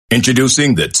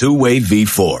Introducing the Two-Way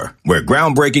V4, where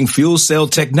groundbreaking fuel cell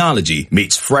technology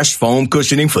meets fresh foam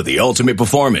cushioning for the ultimate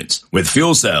performance. With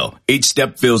Fuel Cell, each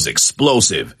step feels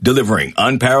explosive, delivering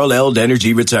unparalleled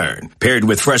energy return. Paired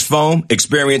with fresh foam,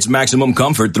 experience maximum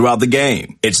comfort throughout the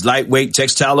game. Its lightweight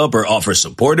textile upper offers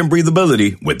support and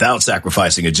breathability without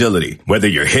sacrificing agility. Whether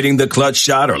you're hitting the clutch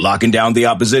shot or locking down the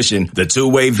opposition, the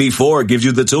Two-Way V4 gives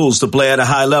you the tools to play at a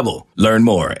high level. Learn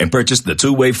more and purchase the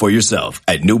Two-Way for yourself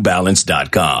at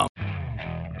newbalance.com.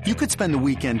 You could spend the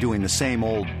weekend doing the same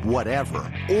old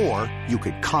whatever, or you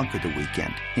could conquer the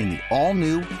weekend in the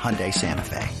all-new Hyundai Santa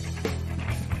Fe.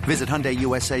 Visit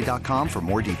HyundaiUSA.com for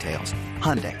more details.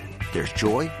 Hyundai, there's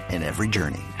joy in every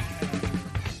journey.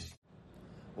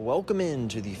 Welcome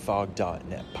into the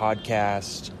Phog.net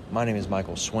podcast. My name is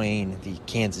Michael Swain, the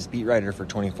Kansas beat writer for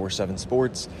 24/7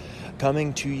 Sports,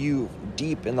 coming to you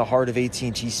deep in the heart of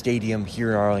AT&T Stadium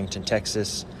here in Arlington,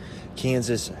 Texas.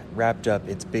 Kansas wrapped up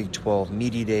its Big 12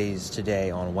 Media Days today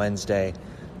on Wednesday.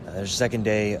 There's a second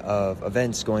day of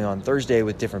events going on Thursday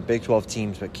with different Big 12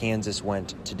 teams, but Kansas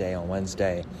went today on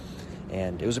Wednesday.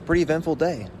 And it was a pretty eventful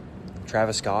day.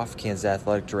 Travis Goff, Kansas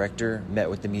athletic director, met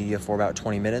with the media for about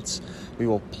 20 minutes. We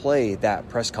will play that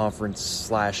press conference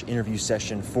 / interview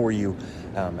session for you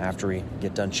after we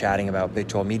get done chatting about Big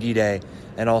 12 Media Day.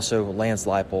 And also Lance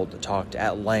Leipold talked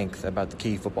at length about the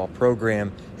KU football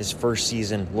program, his first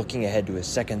season, looking ahead to his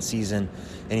second season.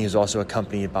 And he was also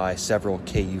accompanied by several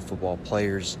KU football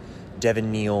players,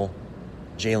 Devin Neal,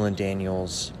 Jalen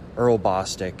Daniels, Earl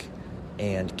Bostic,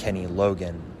 and Kenny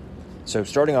Logan. So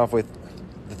starting off with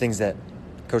the things that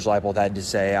Coach Leipold had to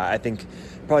say, I think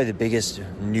probably the biggest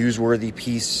newsworthy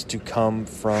piece to come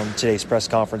from today's press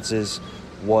conferences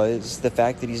was the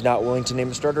fact that he's not willing to name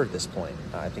a starter at this point.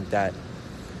 I think that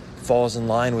falls in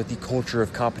line with the culture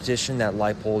of competition that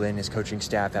Leipold and his coaching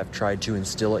staff have tried to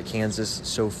instill at Kansas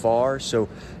so far. So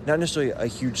not necessarily a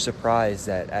huge surprise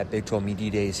that at Big 12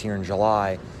 Media Days here in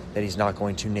July that he's not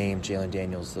going to name Jalen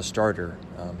Daniels the starter.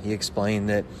 He explained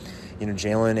that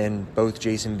Jalen and both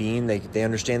Jason Bean, they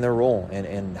understand their role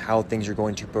and how things are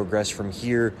going to progress from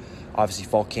here. Obviously,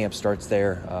 fall camp starts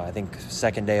there. I think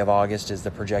second day of August is the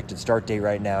projected start date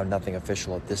right now. Nothing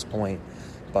official at this point,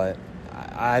 but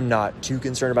I'm not too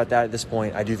concerned about that at this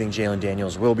point. I do think Jalen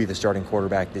Daniels will be the starting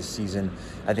quarterback this season.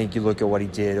 I think you look at what he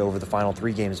did over the final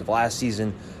 3 games of last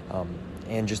season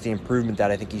and just the improvement that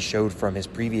I think he showed from his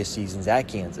previous seasons at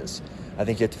Kansas. I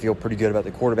think you have to feel pretty good about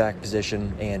the quarterback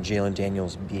position and Jalen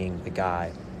Daniels being the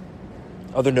guy.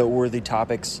 Other noteworthy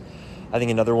topics, I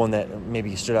think another one that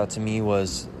maybe stood out to me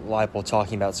was Leipold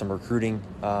talking about some recruiting.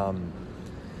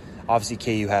 Obviously,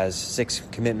 KU has 6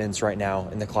 commitments right now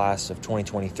in the class of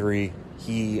 2023.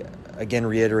 He, again,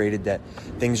 reiterated that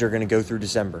things are going to go through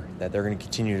December, that they're going to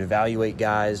continue to evaluate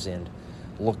guys and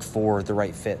look for the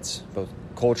right fits, both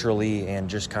culturally and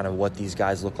just kind of what these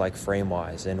guys look like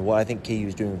frame-wise. And what I think KU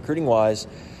is doing recruiting-wise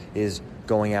is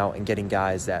going out and getting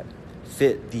guys that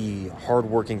fit the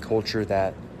hard-working culture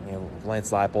that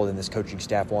Lance Leipold and this coaching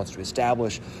staff wants to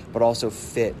establish, but also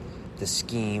fit the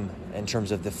scheme in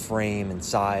terms of the frame and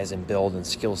size and build and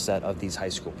skill set of these high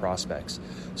school prospects.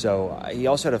 So he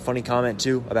also had a funny comment,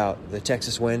 too, about the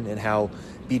Texas win and how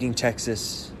beating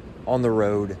Texas on the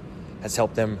road has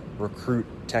helped them recruit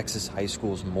Texas high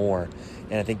schools more.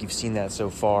 And I think you've seen that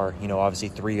so far. Obviously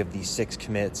 3 of these 6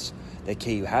 commits that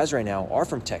KU has right now are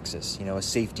from Texas. A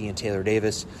safety in Taylor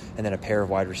Davis, and then a pair of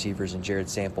wide receivers in Jared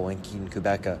Sample and Keaton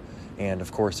Kubeka. And,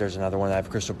 of course, there's another one that I have a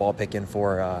crystal ball pick in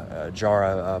for.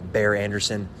 Jara Bear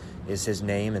Anderson is his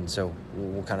name, and so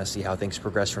we'll kind of see how things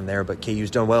progress from there. But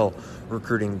KU's done well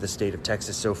recruiting the state of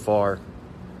Texas so far.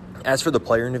 As for the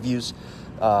player interviews,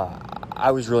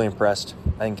 I was really impressed.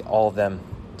 I think all of them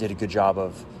did a good job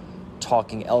of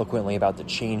talking eloquently about the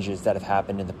changes that have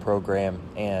happened in the program,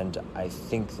 and I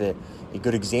think that a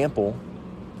good example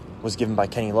was given by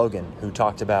Kenny Logan, who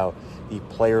talked about the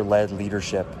player-led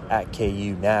leadership at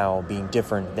KU now being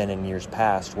different than in years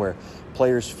past, where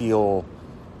players feel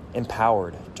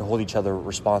empowered to hold each other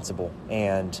responsible.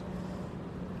 And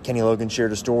Kenny Logan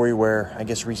shared a story where, I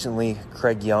guess recently,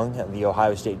 Craig Young, the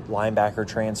Ohio State linebacker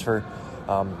transfer,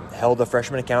 held a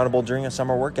freshman accountable during a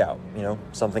summer workout.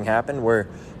 Something happened where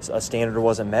a standard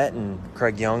wasn't met, and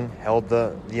Craig Young held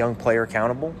the young player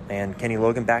accountable, and Kenny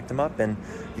Logan backed him up, and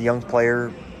the young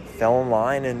player fell in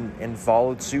line and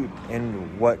followed suit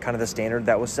in what kind of the standard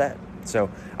that was set. So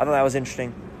I thought that was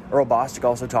interesting. Earl Bostic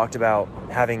also talked about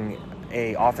having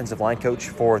a offensive line coach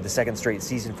for the second straight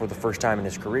season for the first time in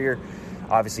his career.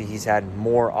 Obviously, he's had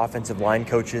more offensive line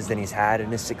coaches than he's had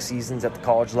in his 6 seasons at the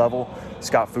college level.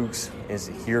 Scott Fuchs is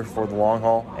here for the long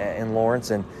haul in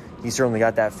Lawrence, and he certainly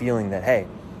got that feeling that, hey,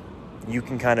 you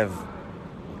can kind of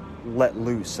let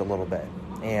loose a little bit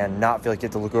and not feel like you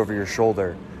have to look over your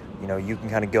shoulder. You can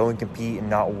kind of go and compete and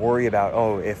not worry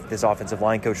about, if this offensive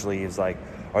line coach leaves, are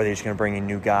they just going to bring in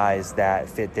new guys that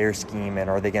fit their scheme, and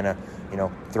are they going to,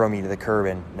 throw me to the curb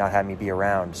and not have me be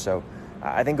around? So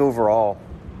I think overall,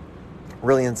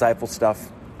 really insightful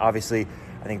stuff. Obviously,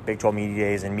 I think Big 12 Media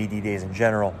Days and Media Days in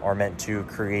general are meant to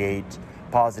create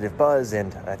positive buzz,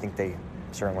 and I think they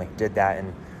certainly did that.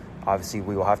 And obviously,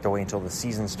 we will have to wait until the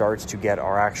season starts to get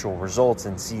our actual results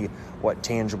and see what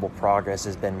tangible progress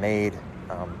has been made.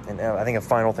 And I think a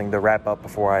final thing to wrap up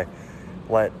before I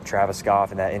let Travis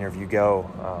Goff in that interview go,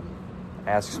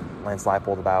 asked Lance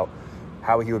Leipold about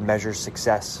how he would measure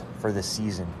success for this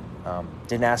season.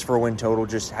 Didn't ask for a win total,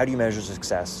 just how do you measure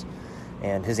success?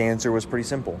 And his answer was pretty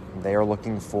simple. They are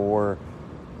looking for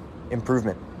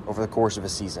improvement over the course of a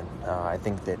season. I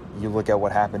think that you look at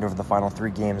what happened over the final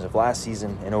 3 games of last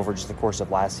season and over just the course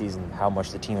of last season, how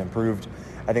much the team improved.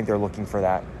 I think they're looking for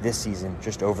that this season,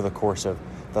 just over the course of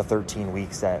the 13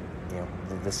 weeks that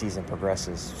the season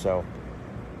progresses. So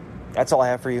that's all I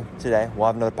have for you today. We'll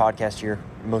have another podcast here,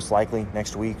 most likely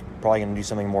next week. Probably going to do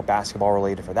something more basketball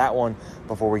related for that one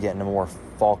before we get into more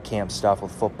fall camp stuff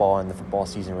with football and the football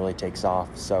season really takes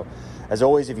off. So as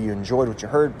always, if you enjoyed what you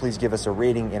heard, please give us a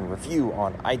rating and review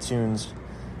on iTunes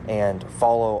and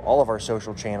follow all of our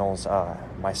social channels,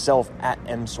 myself at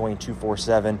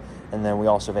mswain247, and then we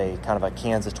also have a kind of a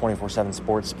Kansas 24/7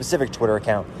 Sports specific Twitter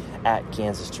account at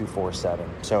Kansas247.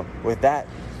 So with that,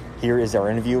 here is our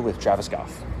interview with Travis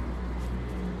Goff.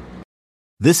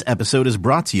 This episode is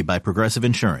brought to you by Progressive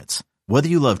Insurance. Whether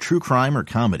you love true crime or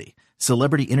comedy,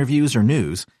 celebrity interviews or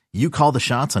news, you call the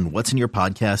shots on what's in your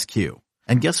podcast queue.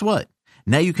 And guess what?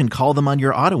 Now you can call them on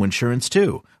your auto insurance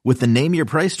too with the Name Your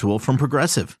Price tool from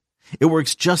Progressive. It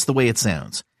works just the way it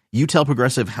sounds. You tell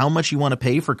Progressive how much you want to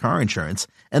pay for car insurance,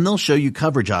 and they'll show you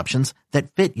coverage options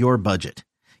that fit your budget.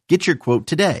 Get your quote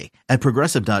today at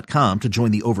Progressive.com to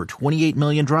join the over 28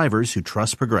 million drivers who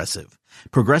trust Progressive.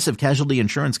 Progressive Casualty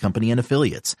Insurance Company and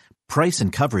Affiliates. Price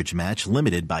and coverage match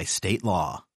limited by state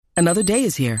law. Another day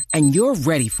is here, and you're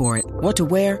ready for it. What to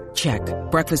wear? Check.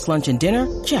 Breakfast, lunch, and dinner?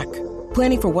 Check.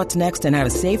 Planning for what's next and how to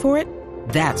save for it?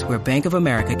 That's where Bank of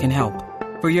America can help.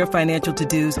 For your financial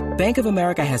to-dos, Bank of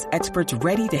America has experts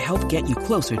ready to help get you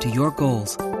closer to your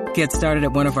goals. Get started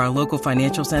at one of our local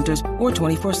financial centers or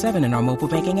 24/7 in our mobile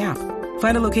banking app.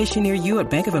 Find a location near you at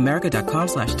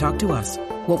bankofamerica.com/talktous.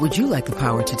 What would you like the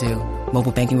power to do?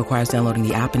 Mobile banking requires downloading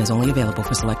the app and is only available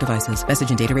for select devices. Message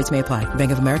and data rates may apply.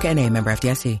 Bank of America N.A., member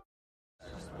FDIC.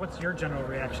 What's your general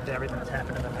reaction to everything that's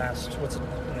happened in the past,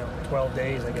 12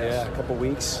 days, I guess? Yeah, a couple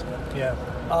weeks. Yeah.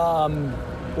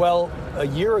 Well, a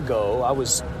year ago, I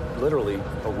was literally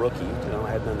a rookie. I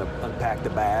had to unpack the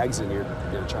bags, and you're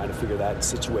trying to figure that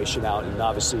situation out. And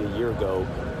obviously, a year ago,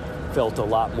 felt a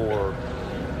lot more,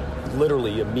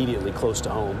 literally immediately close to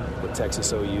home with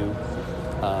Texas OU.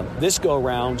 This go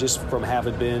around, just from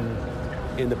having been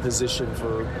in the position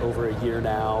for over a year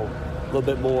now, a little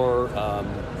bit more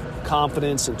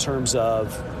confidence in terms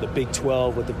of the Big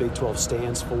 12, what the Big 12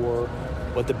 stands for,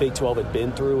 what the Big 12 had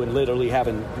been through, and literally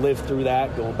having lived through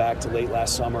that, going back to late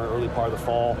last summer, early part of the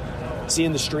fall,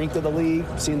 seeing the strength of the league,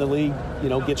 seeing the league,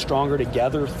 get stronger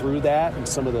together through that and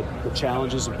some of the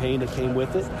challenges and pain that came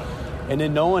with it. And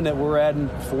then knowing that we're adding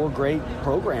 4 great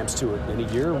programs to it in a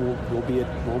year, we'll be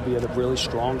at a really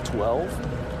strong 12,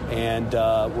 and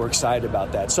we're excited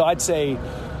about that. So I'd say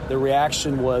the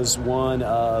reaction was one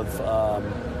of a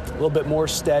little bit more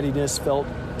steadiness, felt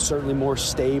certainly more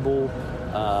stable,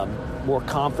 more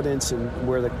confidence in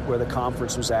where the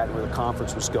conference was at and where the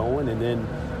conference was going. And then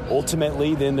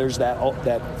ultimately, then there's that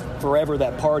forever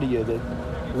that part of you that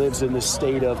lives in this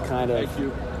state of kind of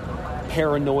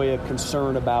paranoia,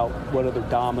 concern about what other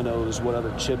dominoes, what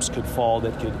other chips could fall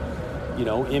that could,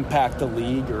 impact the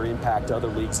league or impact other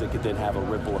leagues that could then have a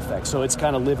ripple effect. So it's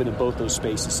kind of living in both those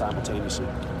spaces simultaneously.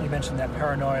 You mentioned that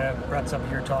paranoia. Brett's up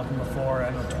here talking before,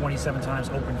 27 times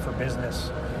open for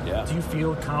business. Yeah. Do you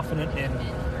feel confident in,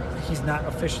 he's not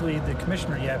officially the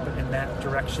commissioner yet, but in that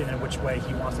direction and which way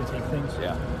he wants to take things?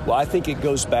 Yeah. Well, I think it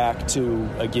goes back to,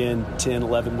 again, 10,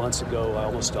 11 months ago,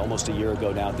 almost a year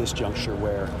ago now at this juncture,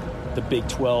 where the Big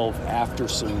 12, after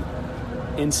some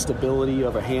instability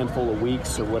of a handful of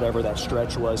weeks or whatever that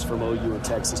stretch was from OU and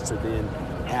Texas to then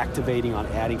activating on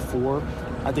adding 4,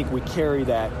 I think we carry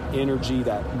that energy,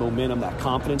 that momentum, that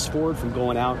confidence forward from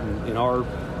going out and, in our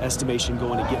estimation,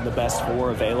 going and getting the best 4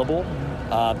 available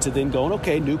to then going,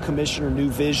 okay, new commissioner, new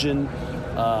vision,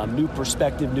 new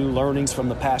perspective, new learnings from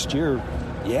the past year.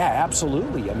 Yeah,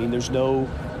 absolutely. I mean, there's no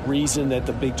reason that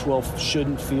the Big 12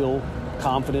 shouldn't feel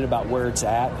confident about where it's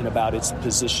at and about its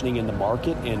positioning in the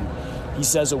market. And he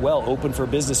says it well, open for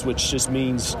business, which just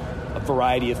means a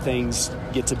variety of things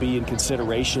get to be in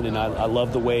consideration. And I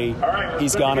love the way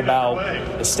he's gone about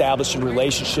establishing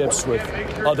relationships with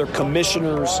other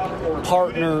commissioners,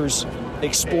 partners,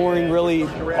 exploring really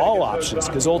all options,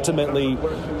 because ultimately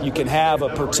you can have a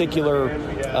particular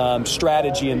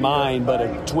strategy in mind, but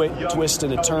a twist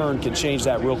and a turn can change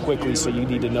that real quickly, so you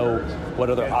need to know what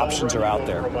other options are out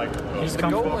there. Is the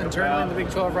goal internally in the Big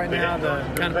 12 right now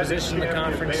to kind of position the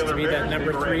conference to be that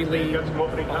number 3 league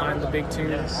behind the Big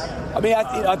 2? I mean,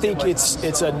 I think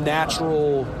it's a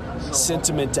natural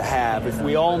sentiment to have. If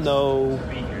we all know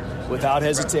without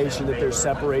hesitation that there's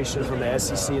separation from the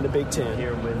SEC and the Big Ten,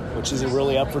 which isn't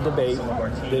really up for debate,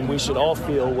 then we should all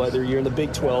feel, whether you're in the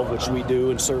Big 12, which we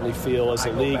do and certainly feel as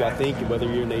a league, I think, whether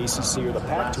you're in the ACC or the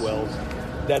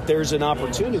Pac-12, that there's an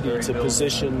opportunity to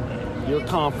position your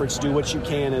conference, do what you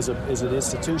can as an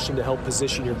institution to help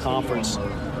position your conference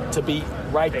to be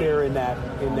right there in that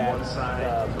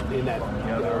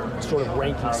sort of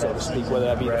ranking, so to speak, whether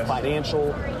that be the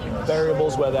financial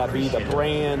variables, whether that be the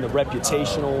brand, the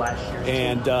reputational.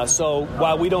 And so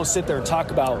while we don't sit there and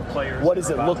talk about what does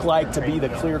it look like to be the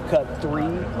clear-cut 3,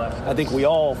 I think we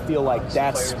all feel like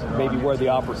that's maybe where the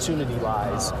opportunity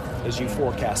lies as you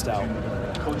forecast out.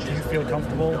 Do you feel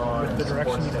comfortable with the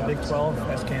direction of the Big 12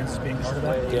 as Kansas being part of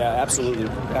that? Yeah, absolutely.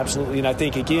 Absolutely. And I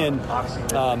think, again,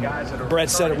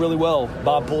 Brett said it really well.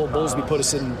 Bob Bowlesby put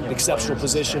us in an exceptional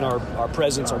position. Our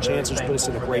presidents, our chancellors put us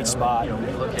in a great spot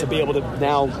to be able to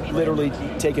now literally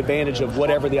take advantage of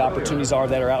whatever the opportunities are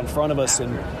that are out in front of us.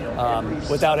 And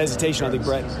without hesitation, I think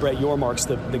Brett Yormark's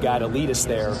the guy to lead us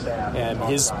there. And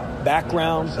his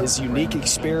background, his unique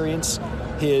experience,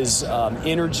 his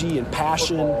energy and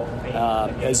passion,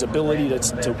 his ability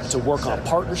to work on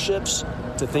partnerships,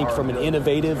 to think from an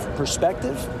innovative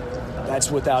perspective, that's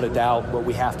without a doubt what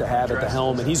we have to have at the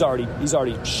helm. And he's already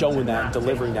showing that and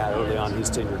delivering that early on in his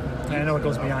tenure. And I know it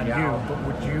goes beyond you,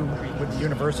 but would the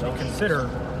university consider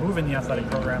moving the athletic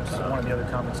programs to one of the other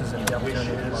conferences if the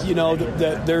opportunity is? You know,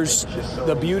 there's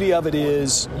the beauty of it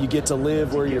is you get to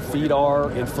live where your feet are,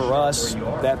 and for us,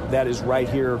 that is right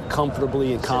here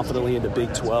comfortably and confidently in the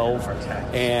Big 12.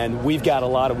 And we've got a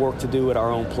lot of work to do at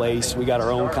our own place. We got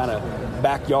our own kind of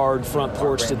backyard, front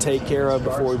porch to take care of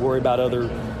before we worry about other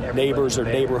neighbors or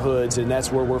neighborhoods, and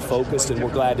that's where we're focused, and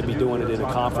we're glad to be doing it in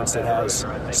a conference that has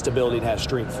stability and has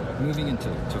strength. Moving into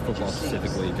football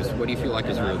specifically, just what do you feel like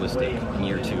is realistic in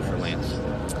year 2 for Lance?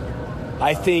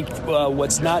 I think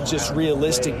what's not just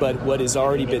realistic, but what has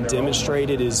already been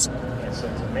demonstrated is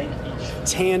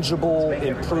tangible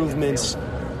improvements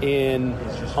in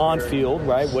on-field,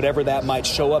 right? Whatever that might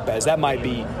show up as. That might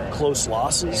be close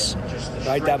losses,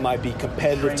 right? That might be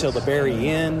competitive till the very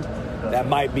end. That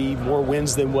might be more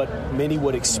wins than what many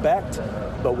would expect.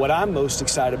 But what I'm most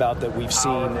excited about that we've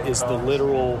seen is the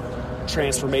literal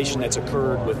transformation that's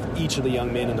occurred with each of the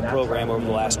young men in the program over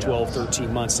the last 12,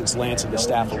 13 months since Lance and the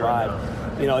staff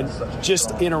arrived. You know, and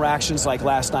just interactions like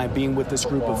last night, being with this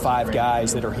group of 5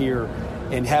 guys that are here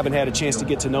and haven't had a chance to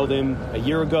get to know them a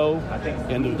year ago,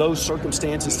 and in those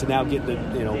circumstances to now get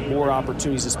more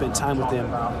opportunities to spend time with them,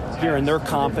 hearing their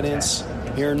confidence,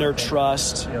 hearing their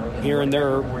trust, hearing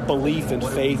their belief and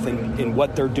faith in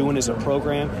what they're doing as a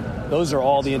program. Those are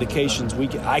all the indications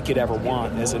I could ever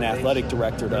want as an athletic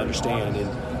director to understand.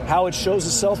 And how it shows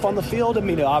itself on the field, I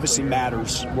mean, it obviously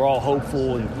matters. We're all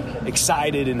hopeful and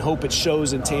excited and hope it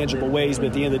shows in tangible ways. But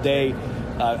at the end of the day,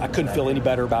 I couldn't feel any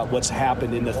better about what's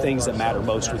happened in the things that matter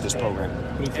most with this program.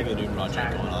 What do you think of the new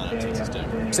project going on at Texas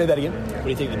Tech? Say that again? What do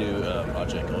you think of the new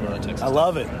project going on at Texas Tech?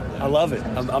 I love it.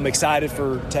 I'm excited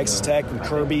for Texas Tech and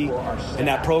Kirby and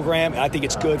that program. I think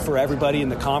it's good for everybody in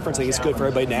the conference. I think it's good for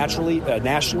everybody nationally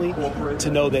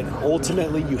to know that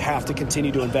ultimately you have to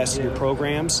continue to invest in your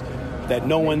programs, that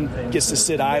no one gets to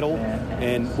sit idle,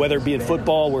 and whether it be in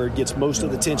football where it gets most of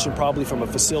the attention probably from a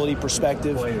facility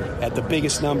perspective at the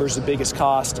biggest numbers, the biggest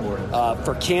cost.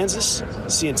 For Kansas,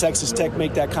 seeing Texas Tech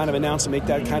make that kind of announcement, make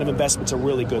that kind of investment is a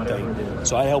really good thing.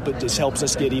 So I hope it just helps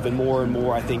us get even more and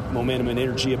more, I think, momentum and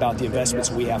energy about the investments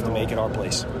we have to make at our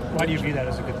place. Why do you view that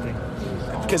as a good thing?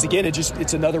 Because again,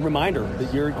 it's another reminder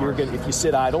that you're going. If you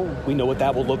sit idle, we know what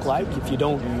that will look like. If you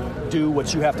don't do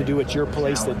what you have to do at your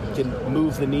place that can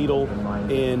move the needle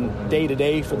in day to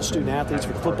day for the student athletes,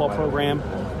 for the football program,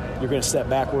 you're going to step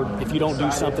backward. If you don't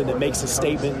do something that makes a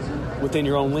statement within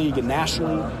your own league and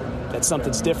nationally, that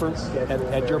something's different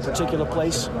at your particular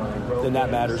place, then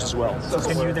that matters as well. So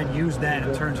can you then use that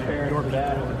in terms of your people,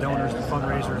 the donors, the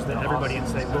fundraisers, that everybody, and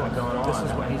say, look, this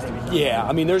is what needs to be done? Yeah,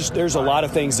 I mean, there's a lot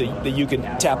of things that you can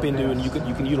tap into and you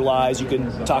can utilize. You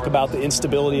can talk about the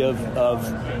instability of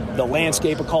the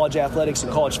landscape of college athletics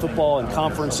and college football and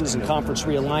conferences and conference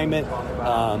realignment,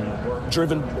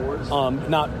 driven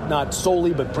not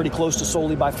solely but pretty close to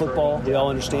solely by football. We all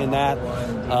understand that.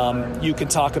 You can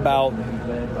talk about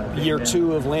year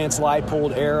 2 of Lance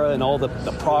Leipold era and all the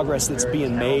progress that's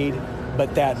being made,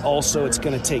 but that also it's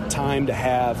going to take time to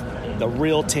have the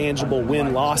real tangible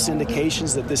win-loss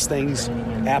indications that this thing's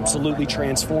absolutely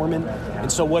transforming.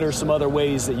 And so what are some other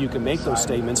ways that you can make those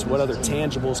statements? What other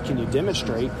tangibles can you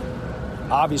demonstrate?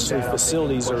 Obviously,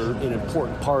 facilities are an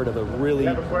important part of a really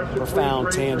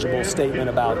profound, tangible statement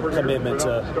about commitment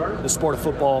to the sport of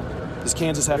football. Does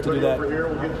Kansas have to do that?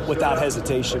 Without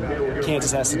hesitation.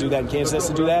 Kansas has to do that, and Kansas has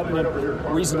to do that in a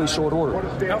reasonably short order.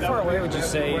 How far away would you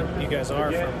say you guys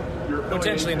are from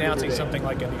potentially announcing something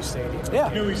like a new stadium? Yeah,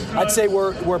 I'd say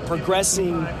we're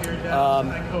progressing.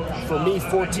 For me,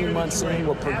 14 months in,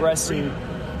 we're progressing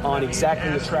on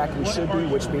exactly the track we should be,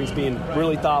 which means being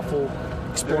really thoughtful,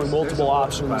 exploring multiple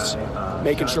options,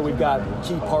 making sure we've got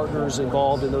key partners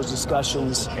involved in those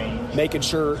discussions, making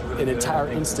sure an entire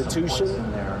institution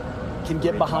can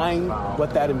get behind what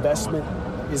that investment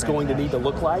is going to need to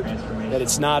look like, that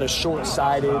it's not a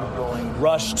short-sighted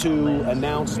rush to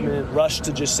announcement, rush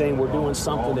to just saying we're doing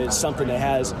something that is something that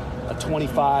has a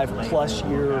 25-plus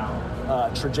year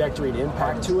trajectory and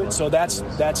impact to it. So that's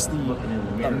the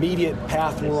immediate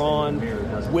path we're on,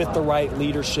 with the right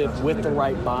leadership, with the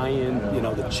right buy-in.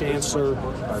 The chancellor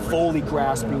fully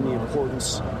grasping the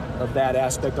importance of that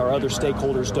aspect. Our other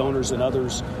stakeholders, donors, and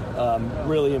others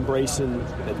really embracing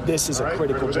that this is a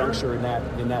critical juncture in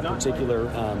that particular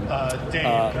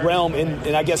realm.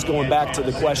 And I guess going back to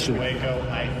the question,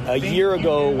 a year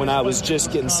ago when I was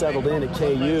just getting settled in at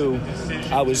KU,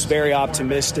 I was very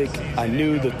optimistic. I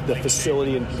knew the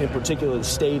facility, in particular the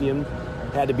stadium,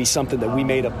 had to be something that we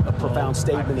made a profound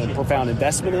statement and profound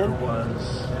investment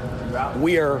in.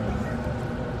 We are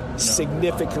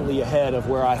significantly ahead of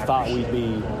where I thought we'd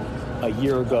be a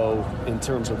year ago in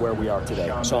terms of where we are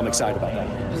today. So I'm excited about that.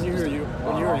 When you hear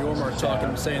Yormark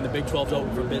talking, saying the Big 12's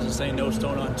open for business, saying no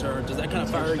stone unturned, does that kind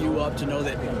of fire you up to know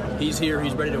that he's here,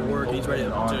 he's ready to work, he's ready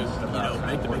to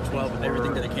make the Big 12 with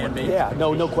everything that it can be? Yeah,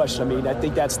 no question. I mean, I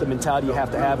think that's the mentality you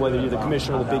have to have, whether you're the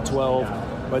commissioner of the Big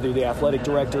 12, whether you're the athletic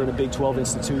director in a Big 12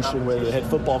 institution, whether you're the head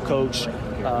football coach,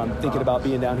 thinking about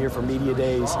being down here for media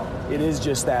days. It is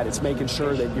just that. It's making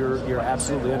sure that you're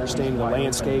absolutely understanding the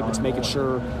landscape. It's making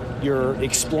sure you're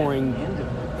exploring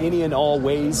any and all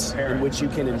ways in which you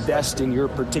can invest in your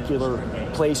particular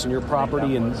place and your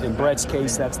property. In Brett's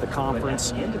case, that's the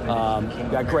conference.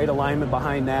 Got great alignment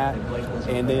behind that.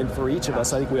 And then for each of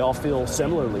us, I think we all feel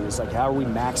similarly. It's like, how are we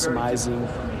maximizing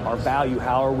our value?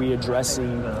 How are we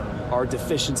addressing our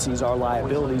deficiencies, our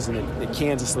liabilities? And at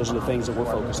Kansas, those are the things that we're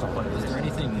focused on. Is there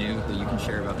anything new that you can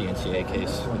share about the NCAA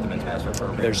case with the men's basketball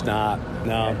program? There's not.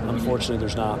 No, unfortunately,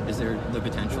 there's not. Is there the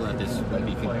potential that this will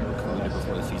be concluded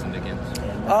before the season begins?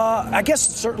 I guess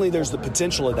certainly there's the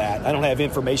potential of that. I don't have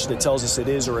information that tells us it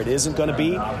is or it isn't going to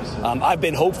be. I've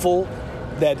been hopeful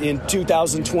that in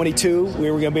 2022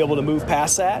 we were going to be able to move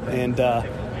past that, and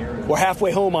we're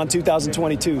halfway home on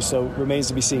 2022, so it remains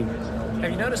to be seen.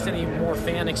 Have you noticed any more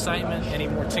fan excitement, any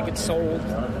more tickets sold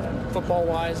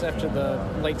football-wise after the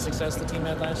late success the team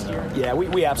had last year? Yeah,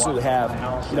 we absolutely have.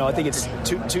 I think it's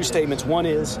two statements. One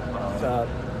is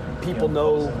people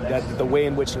know that the way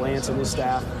in which Lance and his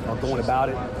staff are going about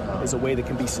it is a way that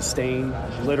can be sustained,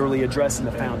 literally addressing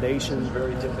the foundation,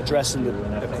 addressing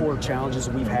the core challenges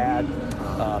we've had,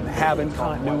 having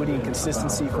continuity and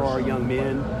consistency for our young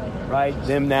men, right?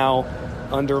 Them now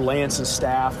under Lance's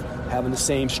staff, having the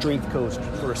same strength coach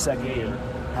for a second year,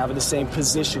 having the same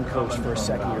position coach for a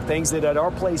second year, things that at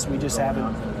our place we just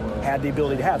haven't had the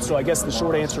ability to have. So I guess the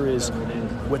short answer is,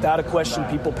 without a question,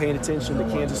 people paying attention to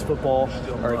Kansas football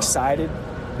are excited.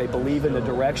 They believe in the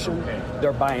direction.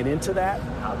 They're buying into that.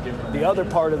 The other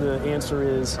part of the answer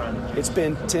is it's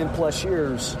been 10-plus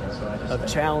years of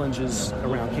challenges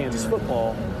around Kansas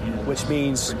football, which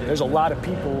means there's a lot of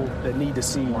people that need to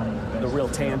see the real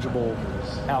tangible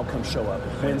outcome show up,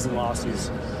 wins and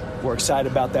losses. We're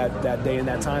excited about that day and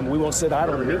that time. We won't sit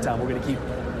idle in the meantime. We're going to keep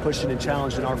pushing and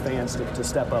challenging our fans to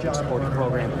step up and support the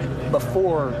program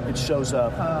before it shows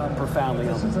up profoundly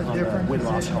on the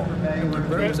win-loss column.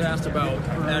 Brett was asked about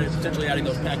potentially adding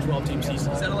those Pac-12 team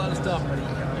seasons. He said a lot of stuff, but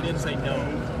he didn't say no.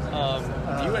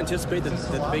 Do you anticipate that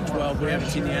the Big 12, we haven't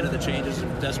seen the end of the changes,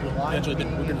 eventually that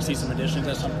we're going to see some additions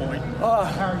at some point?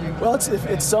 Well, if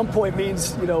at some point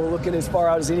means, looking as far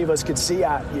out as any of us could see,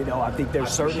 I think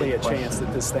there's certainly a chance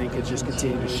that this thing could just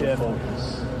continue to shift.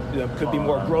 Could be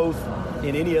more growth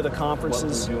in any of the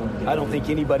conferences. I don't think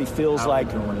anybody feels like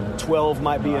 12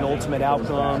 might be an ultimate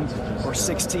outcome or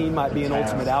 16 might be an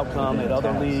ultimate outcome at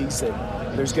other leagues,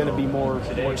 that there's going to be more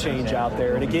change out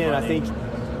there. And again, I think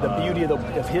the beauty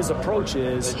of his approach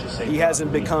is he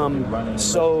hasn't become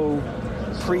so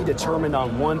predetermined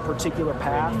on one particular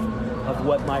path of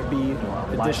what might be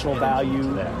additional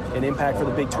value and impact for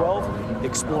the Big 12,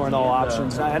 exploring all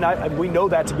options. And we know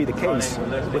that to be the case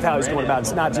with how he's going about it.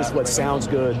 It's not just what sounds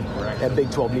good at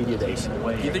Big 12 Media Days.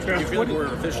 Do you feel like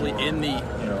we're officially in the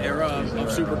era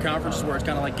of super conferences where it's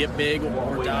kind of like get big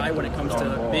or die when it comes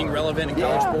to being relevant in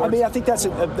college sports? I mean, I think that's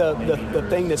the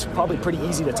thing that's probably pretty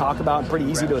easy to talk about and pretty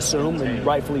easy to assume, and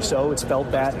rightfully so. It's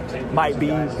felt that might be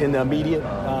in the immediate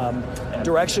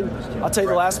direction. I'll tell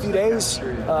you, the last few days,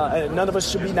 none of us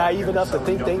should be naive enough to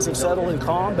think things have settled and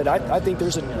calm, but I think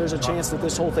there's a chance that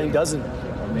this whole thing doesn't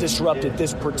disrupt at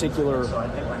this particular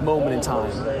moment in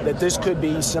time, that this could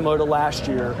be similar to last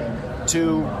year,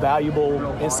 two valuable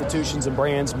institutions and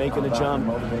brands making a jump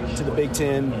to the Big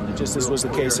Ten, just as was the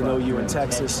case in OU and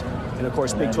Texas, and of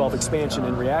course Big 12 expansion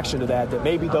in reaction to that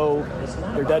maybe though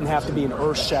there doesn't have to be an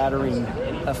earth-shattering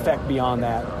effect beyond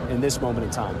that in this moment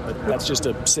in time. But that's just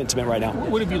a sentiment right now.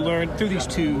 What have you learned through these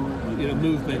two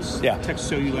movements,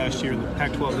 Texas OU last year and the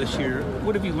Pac-12 this year?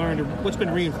 What have you learned, or what's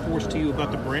been reinforced to you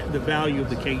about the value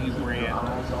of the KU brand?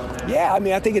 Yeah, I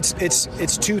mean, I think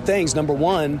it's two things. Number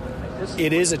one,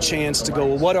 it is a chance to go,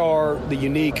 well, what are the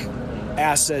unique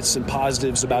assets and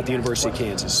positives about the University of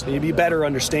Kansas? And you better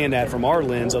understand that from our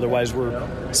lens, otherwise we're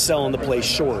selling the place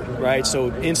short, right?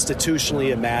 So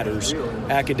institutionally it matters.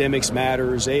 Academics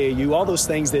matters, AAU, all those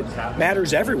things that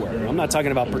matters everywhere. I'm not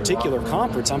talking about particular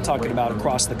conference, I'm talking about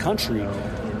across the country.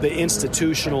 The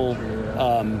institutional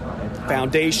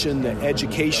foundation, the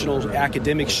educational,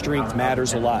 academic strength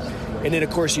matters a lot. And then,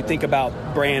 of course, you think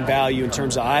about brand value in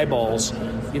terms of eyeballs.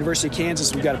 University of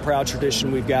Kansas, we've got a proud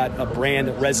tradition. We've got a brand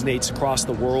that resonates across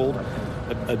the world,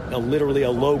 literally a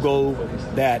logo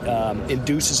that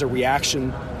induces a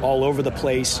reaction all over the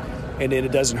place. And then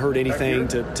it doesn't hurt anything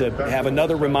to have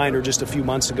another reminder just a few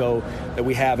months ago that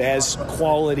we have as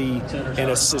quality and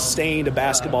as sustained a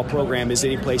basketball program as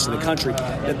any place in the country.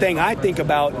 The thing I think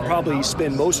about and probably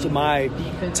spend most of my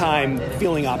time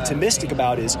feeling optimistic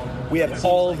about is we have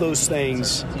all of those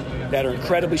things that are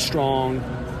incredibly strong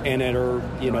and that are,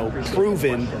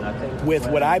 proven with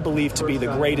what I believe to be the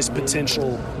greatest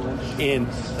potential in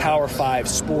Power 5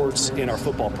 sports in our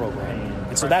football program.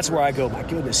 And so that's where I go, my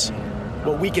goodness,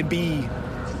 what we could be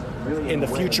in the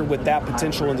future with that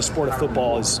potential in the sport of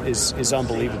football is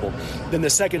unbelievable. Then the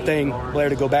second thing, Blair,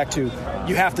 to go back to,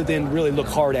 you have to then really look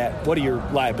hard at what are your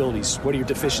liabilities, what are your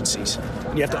deficiencies.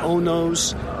 And you have to own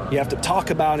those, you have to talk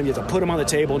about them, you have to put them on the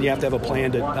table, and you have to have a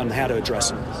plan on how to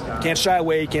address them. You can't shy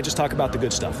away, you can't just talk about the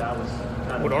good stuff.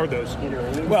 What are those?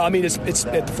 Well, I mean, it's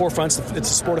at the forefront, it's the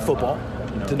sport of football.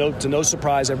 To no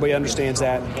surprise, everybody understands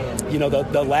that.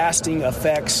 The lasting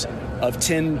effects of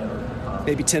 10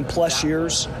 plus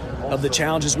years of the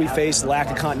challenges we face, the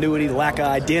lack of continuity, the lack of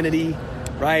identity,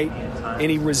 right?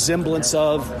 Any resemblance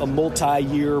of a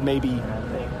multi-year maybe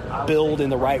build in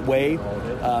the right way.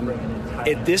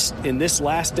 In this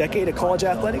last decade of college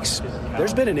athletics,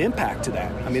 there's been an impact to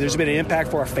that. I mean, there's been an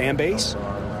impact for our fan base.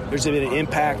 There's been an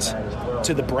impact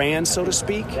to the brand, so to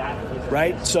speak,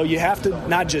 right? So you have to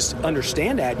not just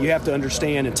understand that, you have to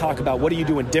understand and talk about what are you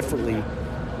doing differently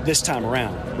this time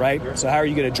around, right? So how are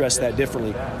you going to address that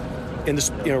differently? In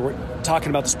this, we're talking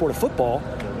about the sport of football.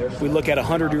 We look at a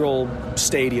 100-year-old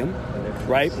stadium,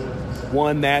 right?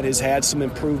 One that has had some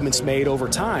improvements made over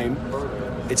time.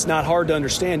 It's not hard to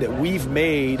understand that we've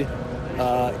made,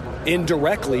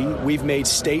 indirectly, we've made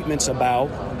statements about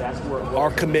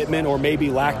our commitment or maybe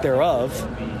lack thereof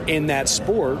in that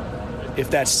sport.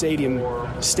 If that stadium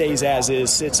stays as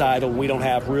is, sits idle, we don't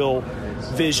have real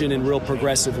vision and real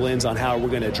progressive lens on how we're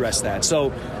going to address that.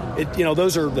 So,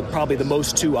 those are probably the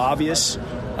most two obvious.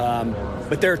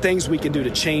 But there are things we can do to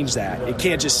change that. You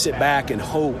can't just sit back and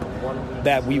hope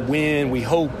that we win. We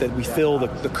hope that we fill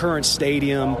the current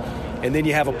stadium, and then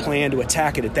you have a plan to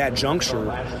attack it at that juncture.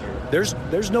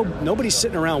 There's nobody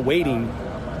sitting around waiting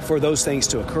for those things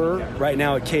to occur right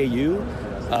now at KU.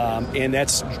 And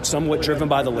that's somewhat driven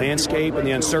by the landscape and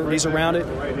the uncertainties around it.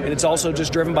 And it's also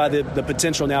just driven by the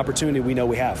potential and the opportunity we know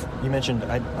we have. You mentioned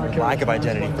lack of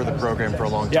identity for the program for a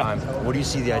long time. What do you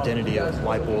see the identity of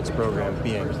Leipold's program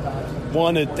being?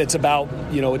 One, it's about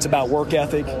work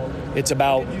ethic. It's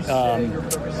about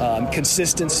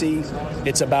consistency.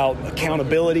 It's about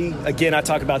accountability. Again, I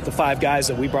talk about the 5 guys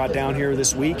that we brought down here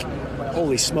this week.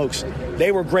 Holy smokes.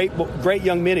 They were great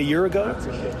young men a year ago.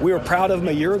 We were proud of them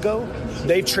a year ago.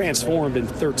 They've transformed in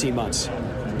 13 months.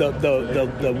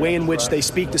 The way in which they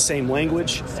speak the same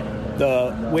language,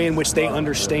 the way in which they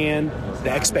understand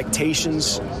the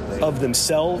expectations of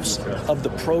themselves, of the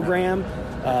program.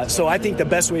 So I think the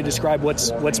best way to describe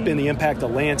what's been the impact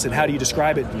of Lance and how do you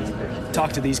describe it,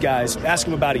 talk to these guys. Ask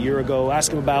them about a year ago.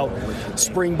 Ask them about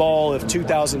spring ball of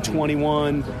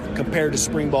 2021 compared to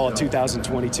spring ball of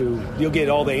 2022. You'll get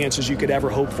all the answers you could ever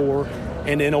hope for.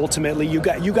 And then ultimately, you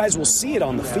guys will see it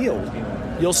on the field.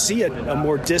 You'll see a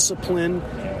more disciplined,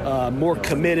 more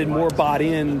committed, more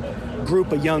bought-in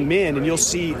group of young men, and you'll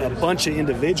see a bunch of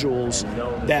individuals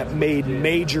that made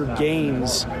major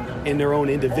gains in their own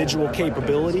individual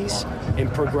capabilities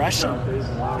and progression.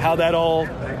 How that all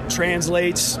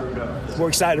translates, we're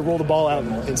excited to roll the ball out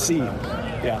and see.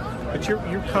 Yeah. But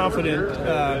you're confident,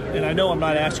 and I know I'm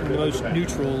not asking the most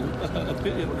neutral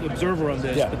observer on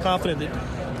this, but confident that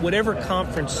whatever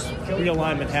conference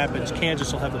realignment happens,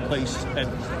 Kansas will have a place at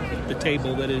the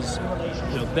table that is,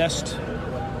 best,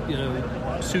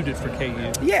 suited for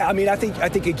KU. Yeah, I mean, I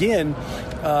think again,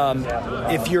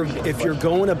 if you're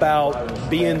going about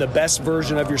being the best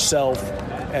version of yourself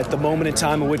at the moment in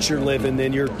time in which you're living,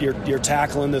 then you're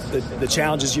tackling the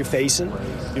challenges you're facing.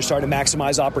 You're starting to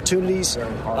maximize opportunities.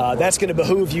 That's going to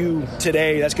behoove you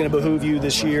today. That's going to behoove you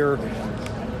this year.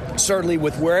 Certainly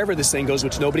with wherever this thing goes,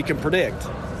 which nobody can predict.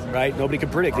 Right? Nobody can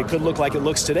predict. It could look like it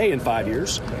looks today in 5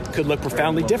 years. It could look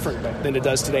profoundly different than it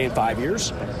does today in 5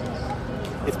 years.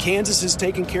 If Kansas has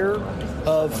taken care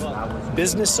of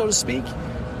business, so to speak,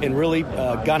 and really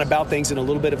gone about things in a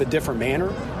little bit of a different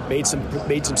manner, made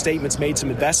some statements, made some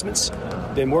investments,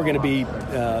 then we're going to be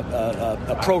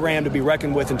a program to be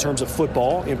reckoned with in terms of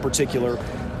football, in particular,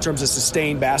 in terms of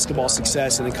sustained basketball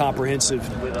success and comprehensive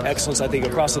excellence, I think,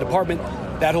 across the department.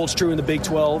 That holds true in the Big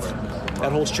 12.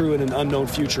 That holds true in an unknown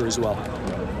future as well.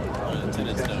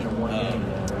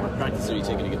 What practice are you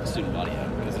taking to get the student body out?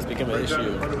 Because it's become an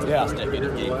issue for the last decade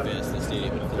of Game Fest, the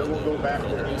stadium.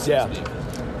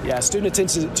 Yeah.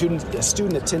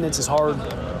 Student attendance is hard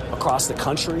across the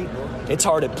country. It's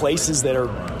hard at places that are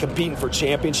competing for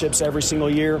championships every single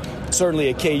year. Certainly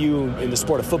at KU in the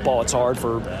sport of football, it's hard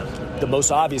for the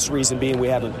most obvious reason being we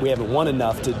haven't won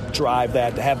enough to drive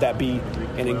that, to have that be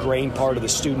an ingrained part of the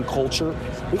student culture.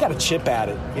 We got to chip at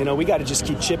it. We got to just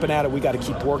keep chipping at it. We got to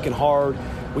keep working hard.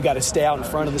 We got to stay out in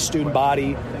front of the student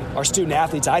body. Our student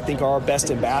athletes, I think, are our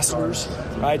best ambassadors,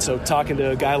 right? So talking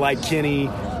to a guy like Kenny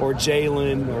or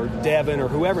Jalen or Devin or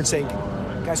whoever and saying,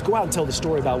 guys, go out and tell the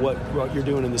story about what you're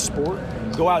doing in this sport.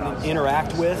 Go out and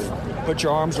interact with, put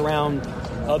your arms around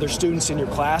other students in your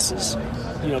classes,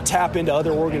 tap into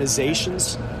other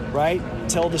organizations, right?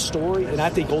 Tell the story. And I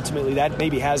think ultimately that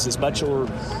maybe has as much or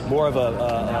more of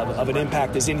an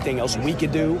impact as anything else we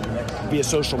could do via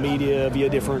social media, via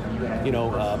different,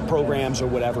 programs or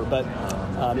whatever. But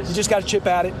you just got to chip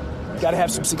at it. Got to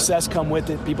have some success come with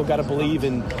it. People got to believe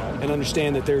and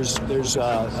understand that there's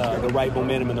the right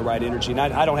momentum and the right energy. And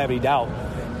I don't have any doubt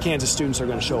Kansas students are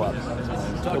going to show up.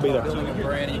 They'll be there. Building a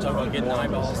brand, you talk about getting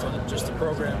eyeballs on just the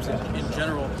programs in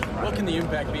general. What can the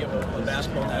impact be of a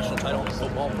basketball national title and a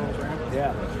football program?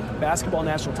 Yeah, basketball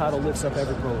national title lifts up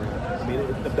every program. I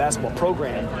mean, the basketball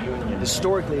program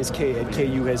historically at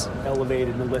KU has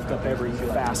elevated and lifted up every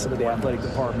facet of the athletic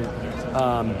department.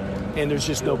 And there's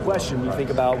just no question. You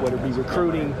think about whether it be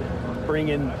recruiting,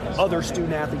 bringing other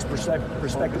student athletes,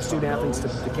 prospective student athletes to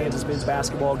the Kansas men's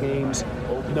basketball games,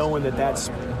 knowing that that's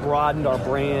broadened our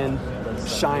brand,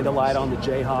 shined a light on the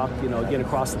Jayhawk, again,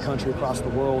 across the country, across the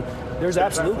world. There's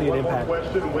absolutely an impact.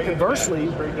 Conversely,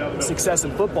 success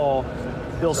in football,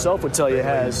 Bill Self would tell you,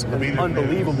 has an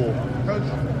unbelievable,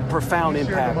 profound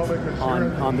impact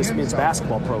on this men's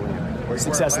basketball program.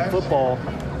 Success in football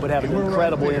would have an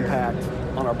incredible impact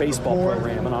on our baseball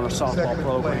program and on our softball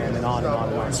program and on and on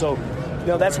and on. So,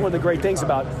 that's one of the great things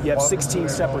about you have 16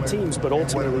 separate teams, but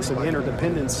ultimately some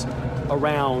interdependence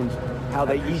around how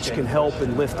they each can help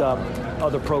and lift up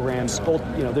other programs.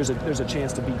 There's a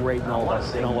chance to be great in all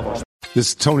of our. This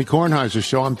is Tony Kornheiser's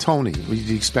show. I'm Tony.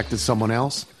 You expected someone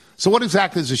else? So what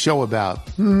exactly is the show about?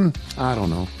 I don't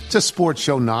know. It's a sports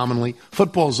show nominally.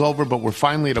 Football's over, but we're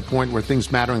finally at a point where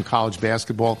things matter in college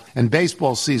basketball, and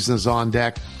baseball season is on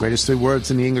deck. Greatest 3 words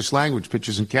in the English language,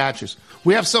 pitchers and catchers.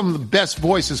 We have some of the best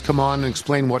voices come on and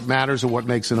explain what matters or what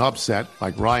makes an upset,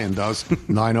 like Ryan does,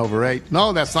 9/8.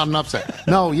 No, that's not an upset.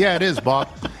 No, yeah, it is, Bob.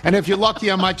 And if you're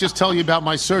lucky, I might just tell you about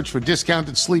my search for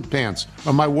discounted sleep pants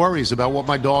or my worries about what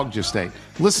my dog just ate.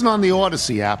 Listen on the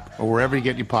Odyssey app or wherever you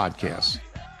get your podcasts.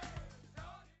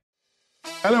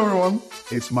 Hello everyone,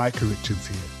 it's Micah Richards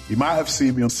here. You might have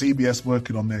seen me on CBS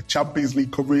working on their Champions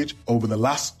League coverage over the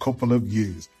last couple of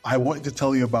years. I wanted to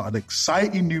tell you about an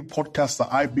exciting new podcast that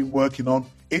I've been working on.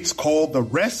 It's called The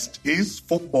Rest is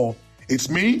Football.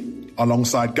 It's me,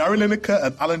 alongside Gary Lineker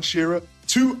and Alan Shearer,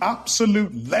 2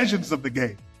 absolute legends of the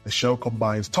game. The show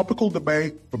combines topical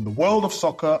debate from the world of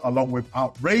soccer along with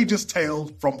outrageous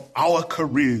tales from our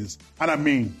careers. And I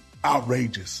mean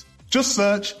outrageous. Just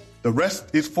search The Rest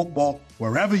is Football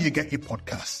wherever you get your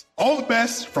podcasts. All the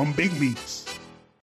best from Big Meats.